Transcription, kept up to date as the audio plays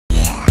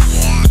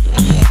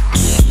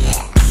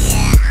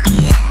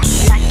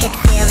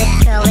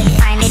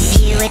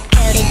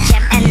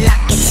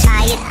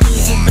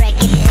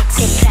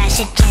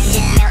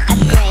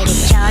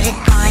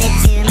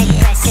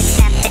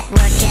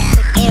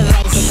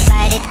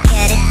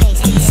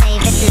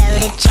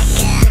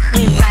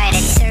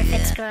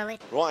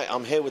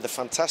I'm here with a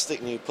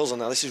fantastic new puzzle.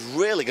 Now, this is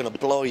really going to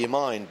blow your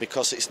mind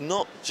because it's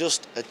not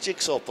just a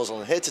jigsaw puzzle.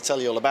 And here to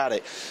tell you all about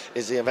it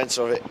is the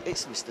inventor of it.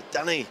 It's Mr.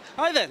 Danny.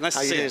 Hi there, nice to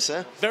see you. How you doing,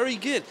 sir? Very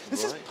good.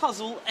 This is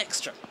Puzzle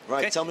Extra.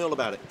 Right, okay? tell me all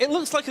about it. It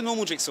looks like a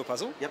normal jigsaw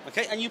puzzle. Yep.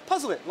 Okay, and you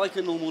puzzle it like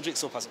a normal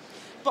jigsaw puzzle.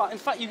 But in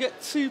fact, you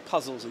get two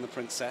puzzles in the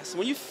Princess.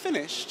 When you've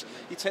finished,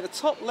 you take the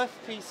top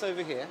left piece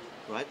over here,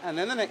 right, and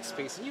then the next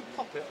piece, and you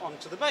pop it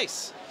onto the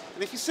base.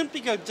 And if you simply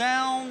go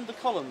down the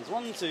columns,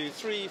 1, 2,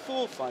 3,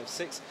 4, 5,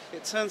 6,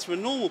 it turns from a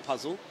normal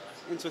puzzle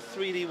into a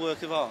 3D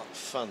work of art.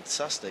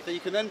 Fantastic. That you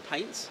can then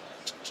paint,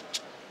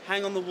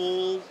 hang on the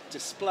wall,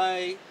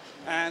 display,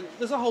 and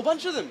there's a whole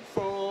bunch of them,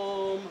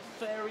 from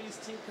Fairies,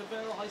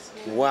 Tinkerbell, High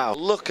School. Wow,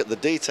 look at the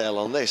detail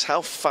on this.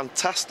 How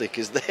fantastic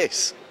is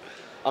this?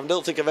 I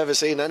don't think I've ever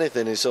seen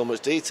anything in so much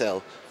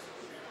detail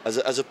as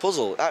a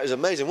puzzle. That is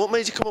amazing. What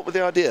made you come up with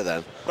the idea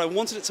then? I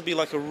wanted it to be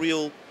like a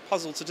real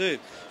puzzle to do.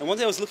 And one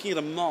day I was looking at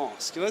a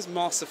mask. You know those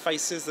masks of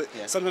faces that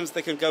sometimes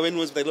they can go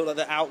inwards, but they look like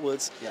they're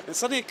outwards. Yeah. And it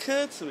suddenly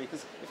occurred to me,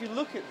 because if you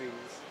look at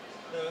these,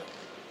 the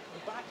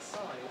back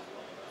side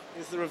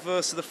is the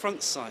reverse of the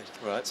front side.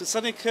 Right. So it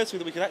suddenly occurred to me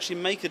that we could actually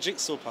make a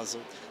jigsaw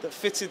puzzle that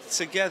fitted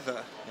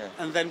together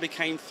and then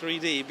became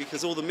 3D,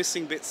 because all the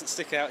missing bits that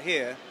stick out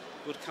here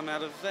would come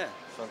out of there.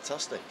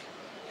 Fantastic.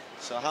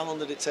 So how long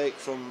did it take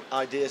from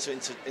idea to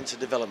into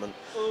development?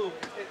 Oh,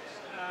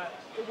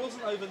 it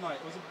wasn't overnight.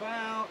 It was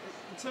about,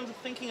 in terms of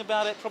thinking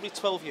about it, probably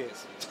 12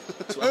 years.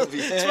 12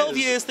 years? 12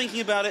 years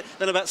thinking about it,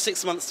 then about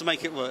 6 months to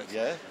make it work.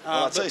 Yeah?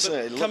 Well, I'll tell you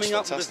something, it looks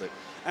fantastic.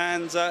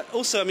 And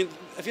also, I mean,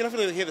 if you have a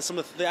look here, there's some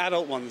of the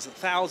adult ones,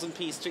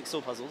 1,000-piece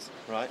jigsaw puzzles.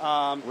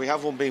 Right. We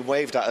have one being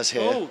waved at us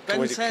here. Oh,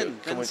 Ben 10.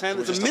 Ben 10.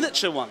 It's a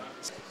miniature one.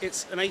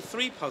 It's an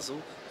A3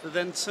 puzzle that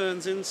then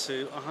turns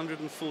into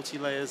 140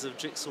 layers of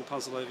jigsaw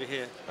puzzle over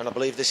here. And I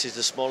believe this is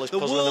the smallest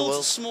puzzle in the world? The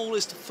world's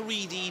smallest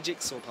 3D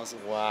jigsaw puzzle.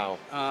 Wow.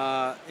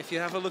 If you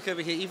have a look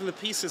over here, even the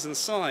pieces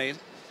inside,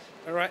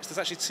 there's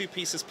actually 2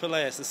 pieces per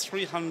layer. So there's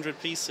 300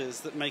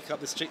 pieces that make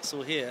up this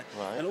jigsaw here.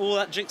 Right. And all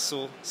that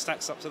jigsaw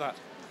stacks up to that.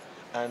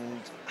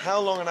 And how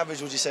long on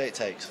average would you say it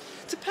takes?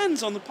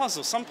 Depends on the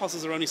puzzle. Some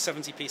puzzles are only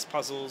 70-piece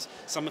puzzles,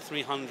 some are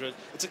 300.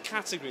 It's a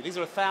category. These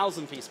are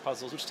 1,000-piece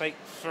puzzles, which take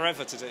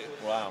forever to do.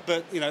 Wow.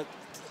 But, you know,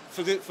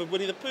 for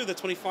Winnie the Pooh, they're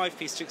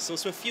 25-piece jigsaws,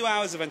 so a few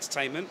hours of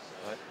entertainment,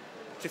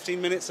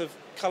 15 minutes of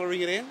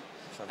colouring it in,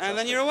 and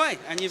then you're away,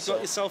 and you've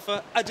got yourself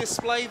a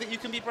display that you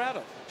can be proud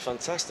of.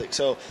 Fantastic.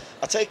 So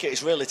I take it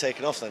it's really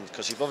taken off then,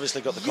 because you've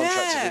obviously got the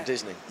contract with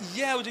Disney.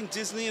 Yeah, we're doing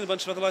Disney and a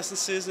bunch of other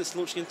licenses, and it's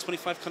launching in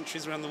 25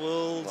 countries around the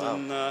world. Wow.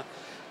 And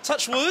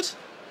touch wood,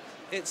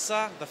 it's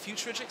the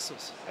future of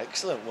jigsaws.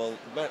 Excellent. Well,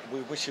 we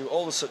wish you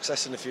all the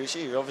success in the future.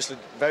 You're obviously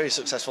very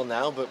successful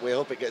now, but we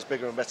hope it gets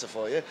bigger and better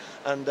for you.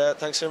 And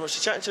thanks very much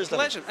for chatting to us.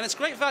 Pleasure. And it's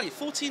great value.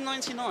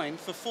 $14.99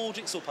 for 4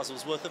 jigsaw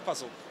puzzles worth of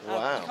puzzle.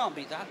 Wow. You can't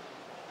beat that.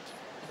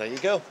 There you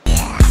go.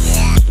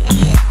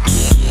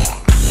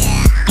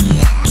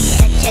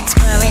 That's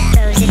where it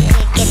goes.